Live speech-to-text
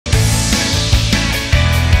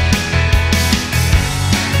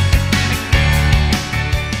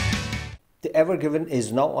Ever Given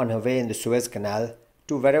is now on her way in the Suez Canal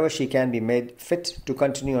to wherever she can be made fit to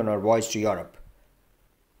continue on her voyage to Europe.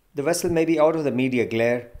 The vessel may be out of the media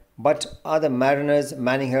glare, but are the mariners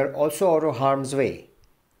manning her also out of harm's way?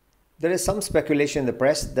 There is some speculation in the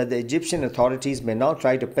press that the Egyptian authorities may now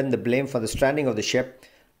try to pin the blame for the stranding of the ship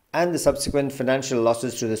and the subsequent financial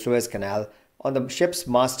losses to the Suez Canal on the ship's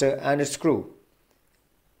master and its crew.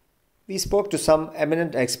 We spoke to some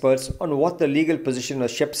eminent experts on what the legal position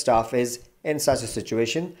of ship staff is in such a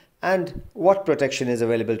situation and what protection is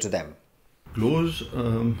available to them. Close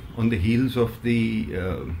on the heels of the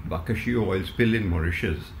Bakashio oil spill in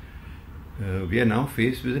Mauritius, we are now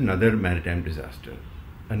faced with another maritime disaster,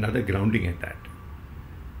 another grounding at that.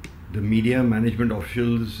 The media management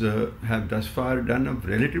officials have thus far done a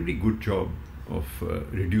relatively good job of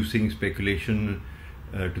reducing speculation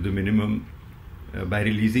to the minimum by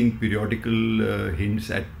releasing periodical hints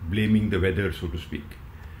at blaming the weather, so to speak.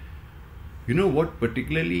 You know what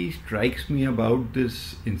particularly strikes me about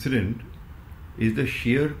this incident is the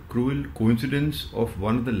sheer cruel coincidence of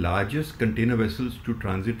one of the largest container vessels to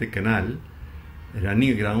transit the canal running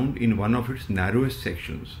aground in one of its narrowest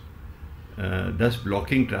sections, thus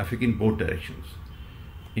blocking traffic in both directions.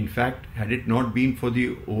 In fact, had it not been for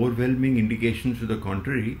the overwhelming indications to the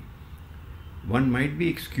contrary, one might be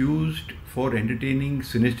excused for entertaining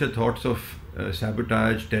sinister thoughts of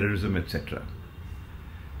sabotage, terrorism, etc.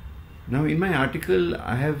 Now, in my article,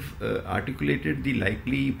 I have articulated the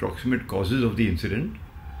likely proximate causes of the incident,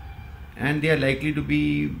 and they are likely to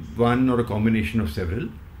be one or a combination of several.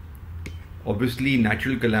 Obviously,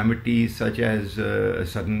 natural calamities such as a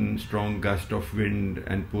sudden strong gust of wind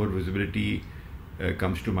and poor visibility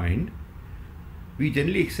comes to mind. We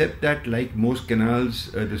generally accept that, like most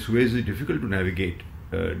canals, the Suez is difficult to navigate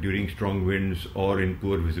during strong winds or in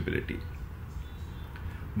poor visibility.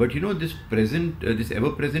 But you know, this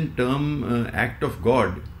ever-present term, act of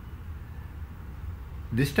God,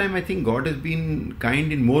 this time I think God has been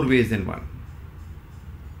kind in more ways than one.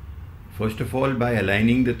 First of all, by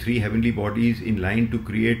aligning the three heavenly bodies in line to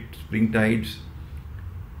create spring tides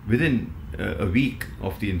within a week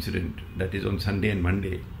of the incident, that is on Sunday and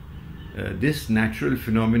Monday. This natural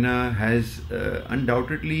phenomena has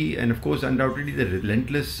undoubtedly the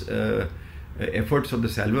relentless efforts of the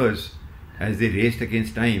salvors as they raced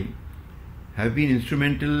against time have been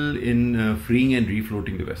instrumental in freeing and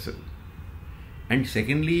refloating the vessel. And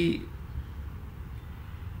secondly,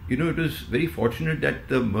 you know, it was very fortunate that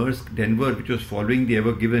the Maersk Denver, which was following the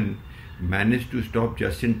Ever Given, managed to stop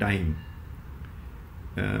just in time,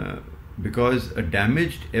 because a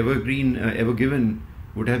damaged Ever Given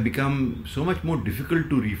would have become so much more difficult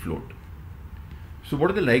to refloat. So what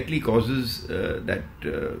are the likely causes that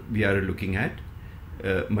we are looking at?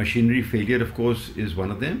 Machinery failure, of course, is one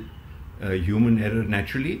of them. Human error,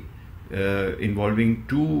 naturally, involving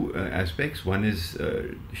two aspects. One is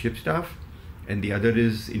ship staff, and the other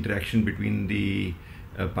is interaction between the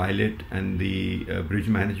pilot and the bridge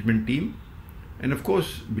management team, and of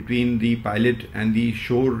course between the pilot and the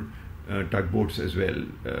shore tugboats as well,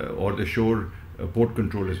 or the shore port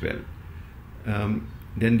control as well.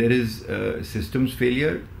 Then there is systems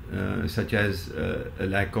failure, such as a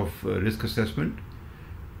lack of risk assessment,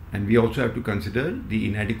 and we also have to consider the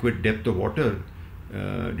inadequate depth of water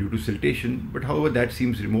due to siltation, but however that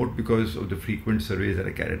seems remote because of the frequent surveys that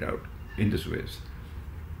are carried out in the Suez.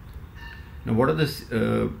 Now, what are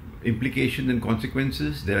the implications and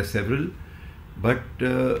consequences? There are several, but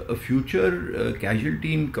a future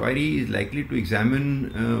casualty inquiry is likely to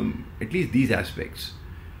examine at least these aspects.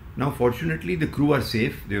 Now, fortunately, the crew are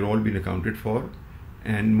safe. They've all been accounted for,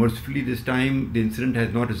 and mercifully this time the incident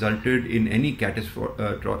has not resulted in any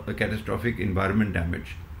catastrophic environment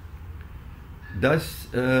damage. Thus,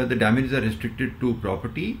 the damages are restricted to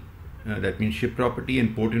property, that means ship property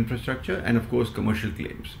and port infrastructure, and of course commercial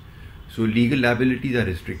claims. So legal liabilities are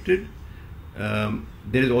restricted.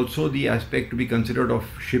 There is also the aspect to be considered of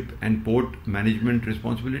ship and port management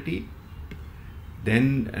responsibility.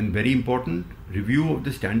 Then, and very important, review of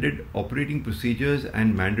the standard operating procedures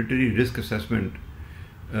and mandatory risk assessment,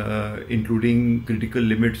 including critical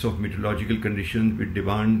limits of meteorological conditions which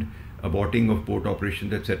demand aborting of port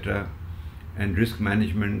operations, etc., and risk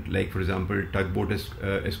management, like for example tugboat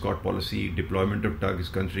escort policy, deployment of tugs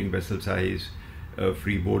considering vessel size,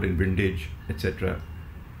 freeboard and windage, etc.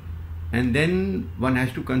 And then one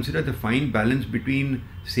has to consider the fine balance between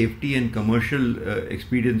safety and commercial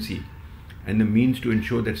expediency, and the means to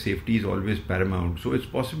ensure that safety is always paramount. So it's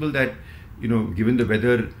possible that, you know, given the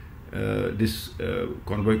weather, this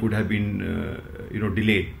convoy could have been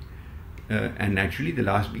delayed. And naturally, the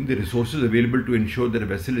last being the resources available to ensure that a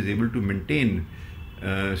vessel is able to maintain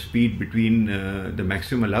speed between the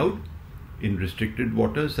maximum allowed in restricted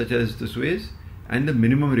waters such as the Suez and the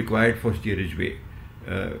minimum required for steerage way,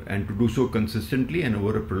 and to do so consistently and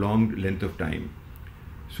over a prolonged length of time.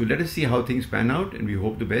 So let us see how things pan out, and we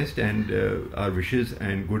hope the best, and our wishes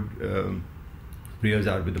and good prayers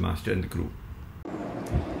are with the master and the crew.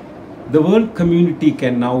 The world community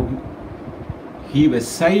can now heave a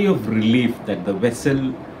sigh of relief that the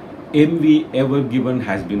vessel MV Ever Given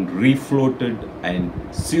has been refloated and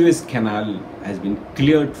Suez Canal has been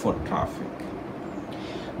cleared for traffic.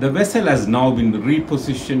 The vessel has now been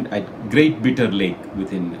repositioned at Great Bitter Lake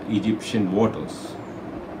within Egyptian waters.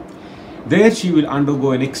 There she will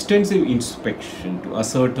undergo an extensive inspection to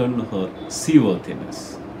ascertain her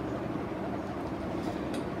seaworthiness.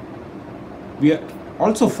 We are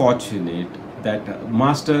also fortunate that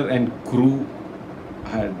master and crew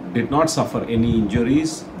did not suffer any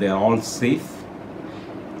injuries. They are all safe.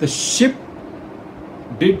 The ship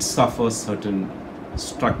did suffer certain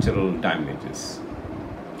structural damages.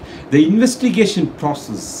 The investigation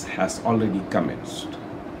process has already commenced.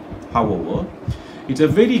 However, it's a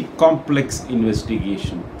very complex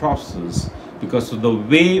investigation process because of the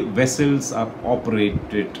way vessels are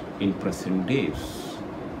operated in present days.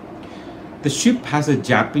 The ship has a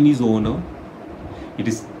Japanese owner. It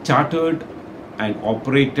is chartered and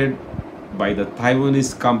operated by the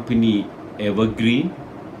Taiwanese company Evergreen.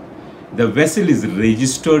 The vessel is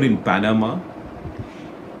registered in Panama.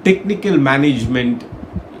 Technical management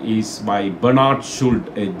is by Bernhard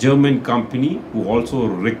Schult, a German company who also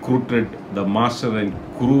recruited the master and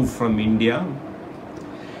crew from India.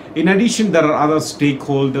 In addition, there are other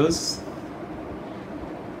stakeholders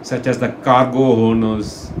such as the cargo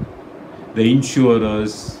owners, the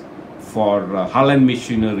insurers for hull and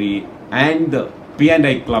machinery, and the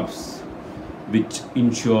P&I clubs, which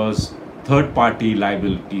ensures third-party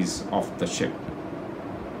liabilities of the ship.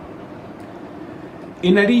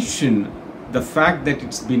 In addition, the fact that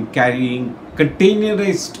it's been carrying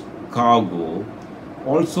containerized cargo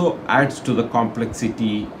also adds to the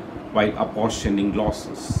complexity while apportioning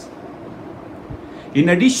losses. In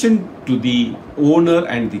addition to the owner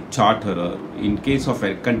and the charterer, in case of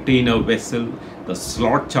a container vessel, the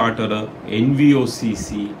slot charterer,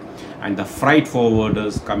 NVOCC, and the freight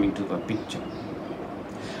forwarders coming to the picture.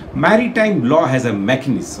 Maritime law has a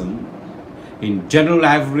mechanism in general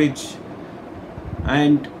average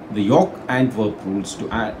and the York-Antwerp rules to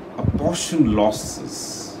apportion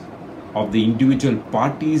losses of the individual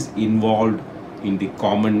parties involved in the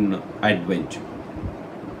common adventure.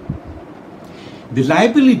 The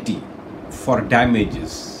liability for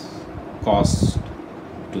damages caused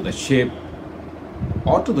to the ship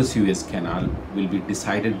or to the Suez Canal will be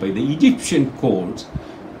decided by the Egyptian courts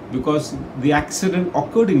because the accident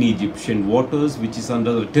occurred in Egyptian waters, which is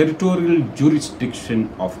under the territorial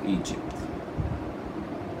jurisdiction of Egypt.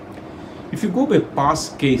 If you go by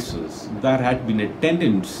past cases, there had been a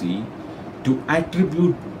tendency to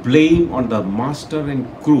attribute blame on the master and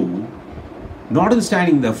crew,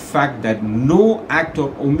 notwithstanding the fact that no act or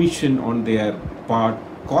omission on their part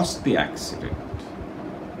caused the accident.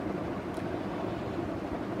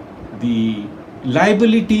 The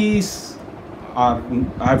liabilities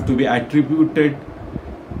have to be attributed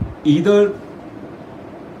either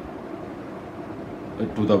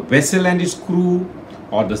to the vessel and its crew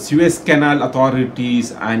or the Suez Canal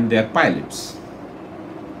authorities and their pilots.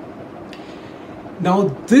 Now,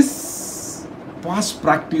 this past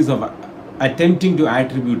practice of attempting to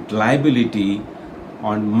attribute liability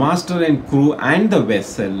on master and crew and the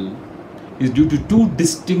vessel is due to two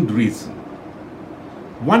distinct reasons.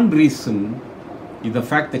 One reason is the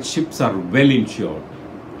fact that ships are well insured,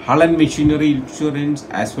 hull and machinery insurance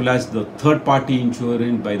as well as the third-party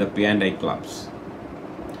insurance by the P&I clubs.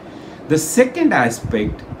 The second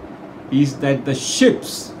aspect is that the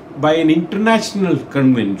ships, by an international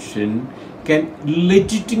convention, can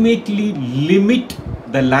legitimately limit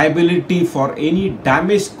the liability for any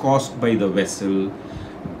damage caused by the vessel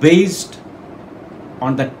based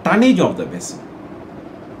on the tonnage of the vessel.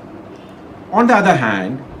 On the other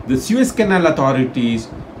hand, the Suez Canal authorities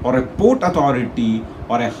or a port authority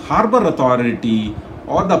or a harbor authority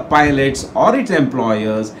or the pilots or its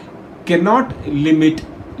employers cannot limit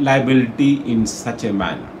liability in such a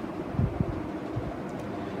manner.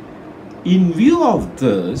 In view of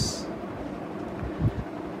this,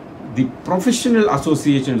 the professional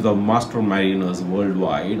associations of master mariners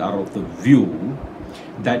worldwide are of the view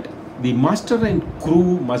that the master and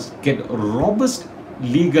crew must get robust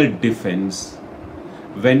legal defense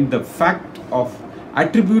when the fact of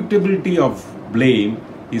attributability of blame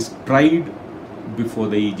is tried before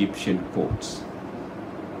the Egyptian courts.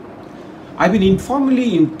 I've been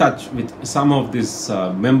informally in touch with some of these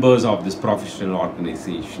members of these professional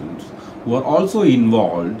organizations who are also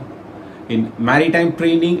involved in maritime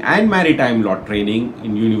training and maritime law training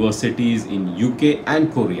in universities in UK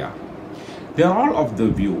and Korea. They are all of the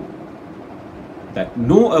view that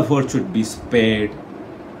no effort should be spared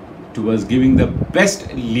towards giving the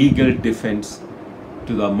best legal defense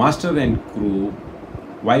to the master and crew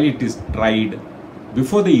while it is tried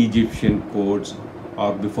before the Egyptian courts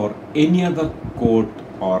or before any other court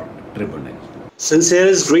or tribunal.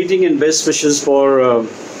 Sincerest greeting and best wishes for,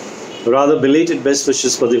 rather belated best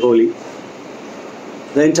wishes for the Holi.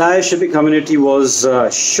 The entire shipping community was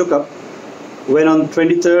shook up when on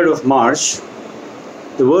 23rd of March,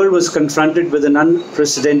 the world was confronted with an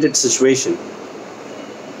unprecedented situation.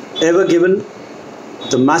 Ever Given,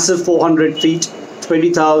 the massive 400 feet,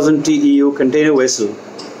 20,000 TEU container vessel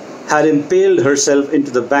had impaled herself into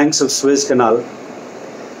the banks of Suez Canal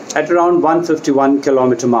at around 151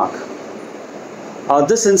 kilometer mark.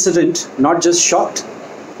 This incident not just shocked,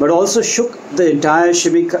 but also shook the entire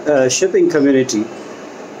shipping community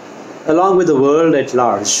along with the world at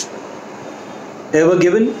large. Ever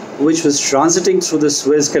Given, which was transiting through the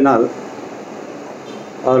Suez Canal,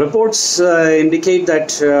 reports indicate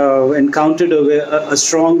that encountered a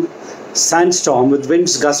strong sandstorm with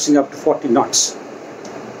winds gusting up to 40 knots.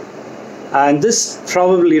 And this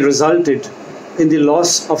probably resulted in the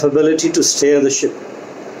loss of ability to steer the ship,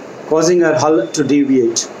 causing her hull to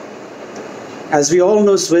deviate. As we all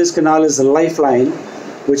know, Suez Canal is a lifeline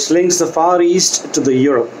which links the Far East to the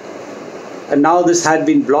Europe. And now this had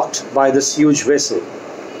been blocked by this huge vessel.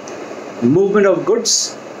 Movement of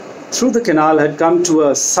goods through the canal had come to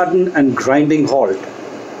a sudden and grinding halt.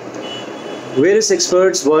 Various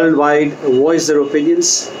experts worldwide voiced their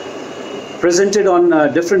opinions, presented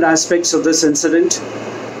on different aspects of this incident,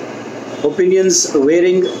 opinions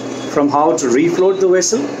varying from how to refloat the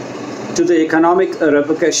vessel to the economic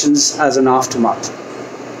repercussions as an aftermath.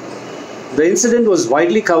 The incident was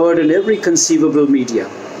widely covered in every conceivable media,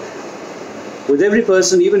 with every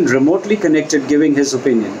person even remotely connected giving his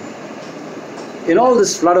opinion. In all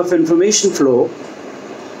this flood of information flow,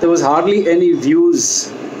 there was hardly any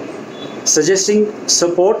views suggesting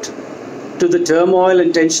support to the turmoil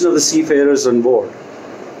and tension of the seafarers on board.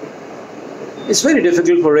 It's very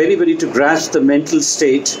difficult for anybody to grasp the mental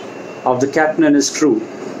state of the captain and his crew,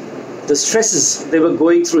 the stresses they were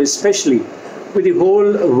going through, especially with the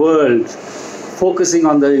whole world focusing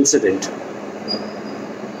on the incident.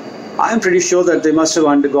 I am pretty sure that they must have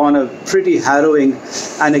undergone a pretty harrowing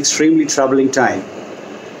and extremely troubling time.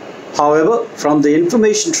 However, from the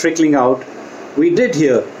information trickling out, we did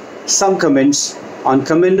hear some comments on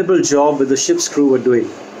commendable job that the ship's crew were doing.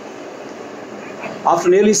 After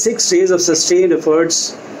nearly 6 days of sustained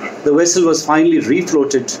efforts, the vessel was finally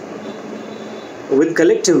refloated with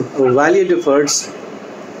collective valiant efforts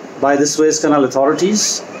by the Suez Canal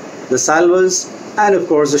authorities, the salvors, and of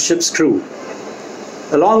course the ship's crew,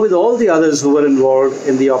 along with all the others who were involved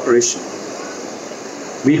in the operation.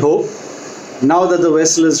 We hope, now that the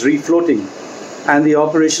vessel is refloating and the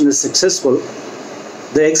operation is successful,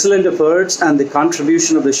 the excellent efforts and the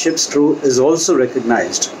contribution of the ship's crew is also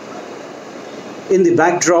recognized. In the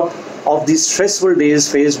backdrop of these stressful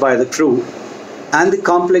days faced by the crew and the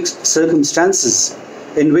complex circumstances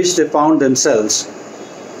in which they found themselves,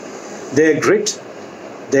 their grit,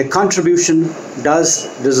 their contribution does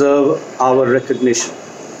deserve our recognition.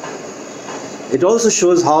 It also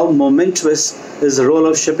shows how momentous is the role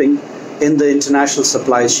of shipping in the international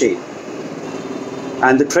supply chain.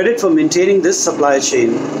 And the credit for maintaining this supply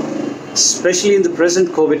chain, especially in the present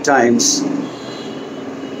COVID times,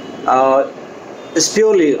 is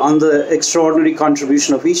purely on the extraordinary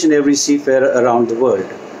contribution of each and every seafarer around the world.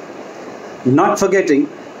 Not forgetting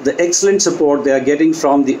the excellent support they are getting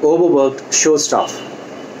from the overworked shore staff.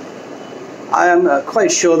 I am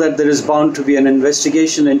quite sure that there is bound to be an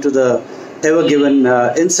investigation into the Ever Given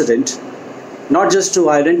incident, not just to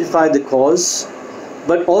identify the cause,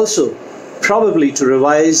 but also probably to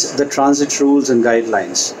revise the transit rules and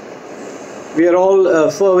guidelines. We are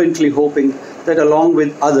all fervently hoping that along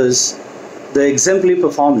with others, the exemplary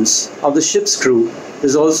performance of the ship's crew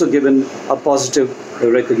is also given a positive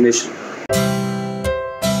recognition.